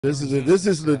This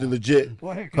is the legit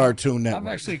Cartoon Network. I'm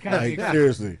actually kind of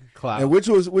seriously, and which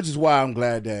is why I'm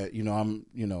glad that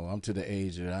I'm to the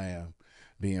age that I am,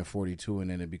 being 42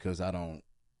 and in it, because I don't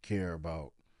care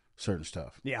about certain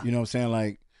stuff. Yeah, you know what I'm saying?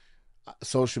 Like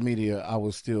social media, I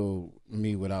was still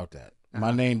me without that.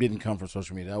 My name didn't come from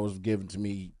social media. That was given to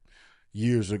me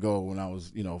years ago when I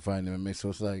was fighting MMA. So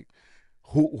it's like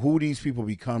who these people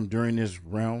become during this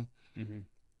realm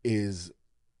is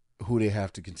who they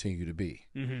have to continue to be.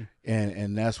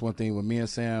 And that's one thing when me and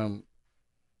Sam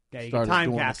started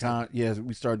doing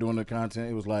we started doing the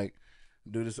content. It was like,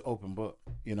 dude, it's an open book.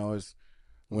 It's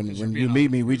when you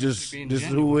meet me, this is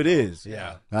who it is.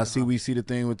 Yeah. We see the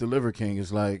thing with the Liver King.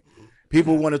 It's like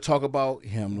people want to talk about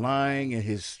him lying and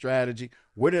his strategy.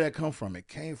 Where did that come from? It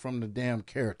came from the damn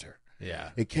character. Yeah.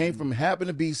 It came from happened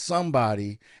to be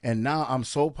somebody, and now I'm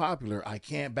so popular, I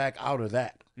can't back out of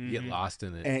that. You get lost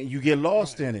in it. And you get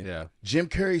lost in it. Yeah. Jim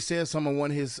Carrey said something on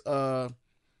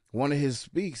one of his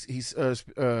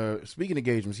speaking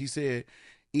engagements. He said,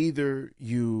 either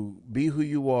you be who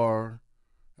you are,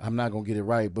 I'm not going to get it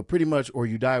right, but pretty much, or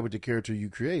you die with the character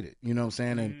you created. You know what I'm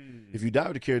saying? And if you die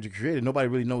with the character you created, nobody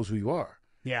really knows who you are.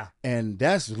 Yeah. And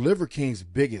that's Liver King's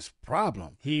biggest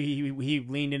problem. He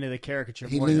leaned into the caricature.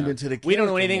 He leaned into the character. We don't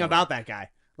know anything about that guy.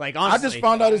 Like, honestly, I just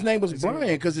found out his name was Brian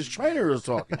because his trainer was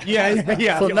talking.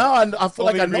 Yeah. So now I feel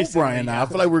like I know Brian now. I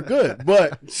feel like we're good.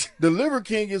 But the Liver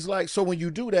King is like, so when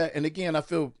you do that, and again, I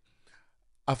feel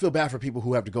bad for people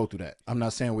who have to go through that. I'm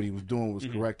not saying what he was doing was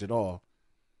correct at all.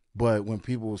 But when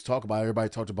people was talking about it, everybody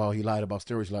talked about he lied about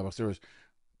steroids.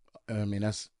 I mean,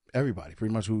 that's everybody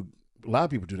pretty much a lot of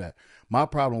people do that. My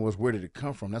problem was, where did it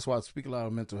come from? That's why I speak a lot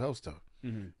of mental health stuff.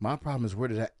 My problem is, where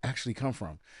did that actually come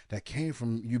from? That came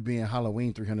from you being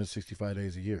Halloween 365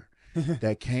 days a year.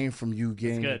 That came from you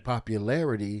gaining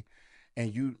popularity,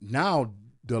 and you now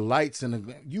the lights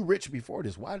and you rich before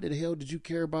this. Why the hell did you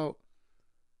care about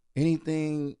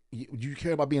anything? You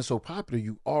care about being so popular?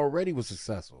 You already was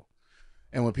successful.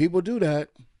 And when people do that,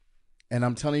 and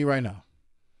I'm telling you right now,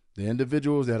 the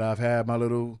individuals that I've had my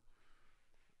little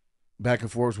back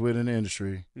and forth with in the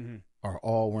industry are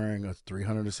all wearing a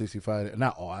 365.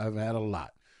 Not all. I haven't had a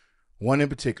lot. One in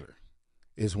particular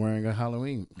is wearing a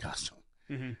Halloween costume.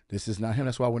 This is not him.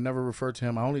 That's why I would never refer to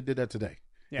him. I only did that today.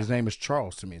 Yeah. His name is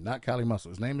Charles to me, not Cali Muscle.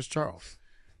 His name is Charles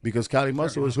because Cali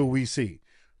Muscle is who we see.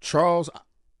 Charles,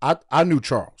 I knew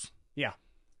Charles. Yeah.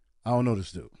 I don't know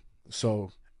this dude.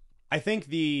 So I think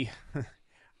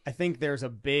there's a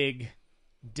big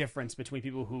difference between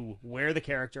people who wear the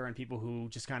character and people who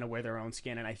just kind of wear their own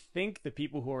skin. And I think the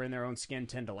people who are in their own skin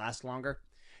tend to last longer.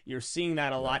 You're seeing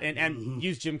that a lot. And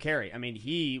use Jim Carrey. I mean,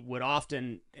 he would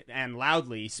often and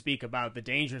loudly speak about the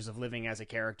dangers of living as a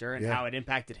character and how it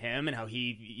impacted him and how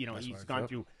he's gone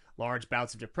through large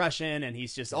bouts of depression, and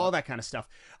he's just all that kind of stuff.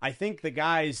 I think the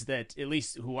guys that, at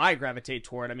least who I gravitate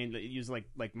toward, I mean, use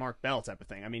like Mark Bell type of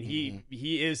thing. I mean,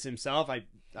 he is himself.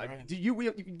 You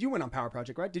went on Power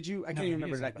Project, right? Did you? I can't even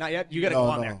remember that. Not yet. You got to go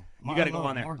on there. You got to go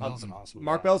on there.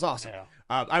 Mark Bell's awesome. Yeah.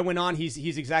 I went on.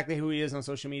 He's exactly who he is on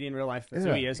social media in real life. That's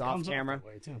who he is off camera.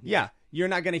 Yeah, you're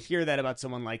not going to hear that about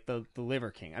someone like the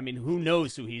Liver King. I mean, who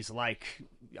knows who he's like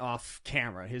off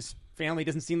camera? His family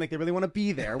doesn't seem like they really want to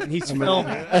be there when he's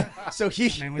filming. So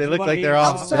they look like they're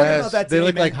all they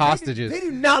look like hostages. They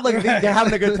do not look like they're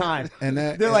having a good time. And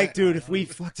they're like, dude, if we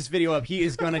fuck this video up, he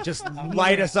is gonna just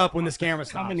light us up when this camera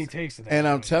stops. How many takes of that? And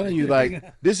I'm telling you,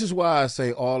 like, this is why I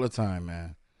say all the time,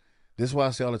 man. This is why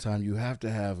I say all the time, you have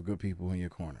to have good people in your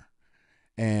corner.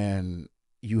 And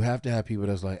you have to have people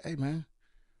that's like, hey man,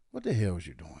 what the hell is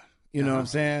you doing? You know what I'm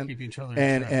saying? Keep each other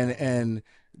and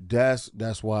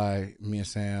that's why me and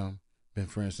Sam been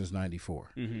friends since '94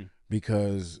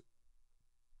 because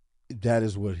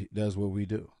that's what we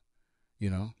do, you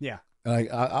know. Yeah.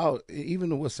 Like I'll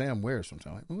even what Sam wears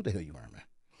sometimes. Like, what the hell you wearing, man?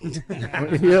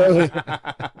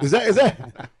 Is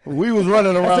that? We was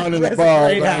running around in the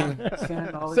bar.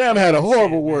 Like, Sam had a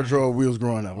horrible wardrobe. We was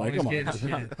growing up. Like, come on, you're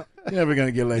never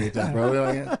gonna get laid with that,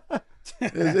 bro.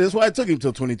 That's why it took him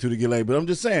till 22 to get laid. But I'm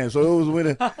just saying. So it was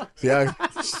when I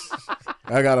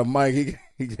got a mic.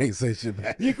 He can't say shit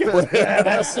back.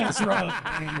 That's wrong.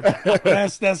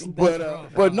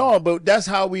 But that's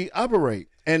how we operate,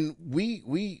 and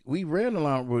we ran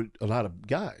along with a lot of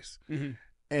guys,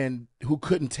 and who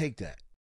couldn't take that.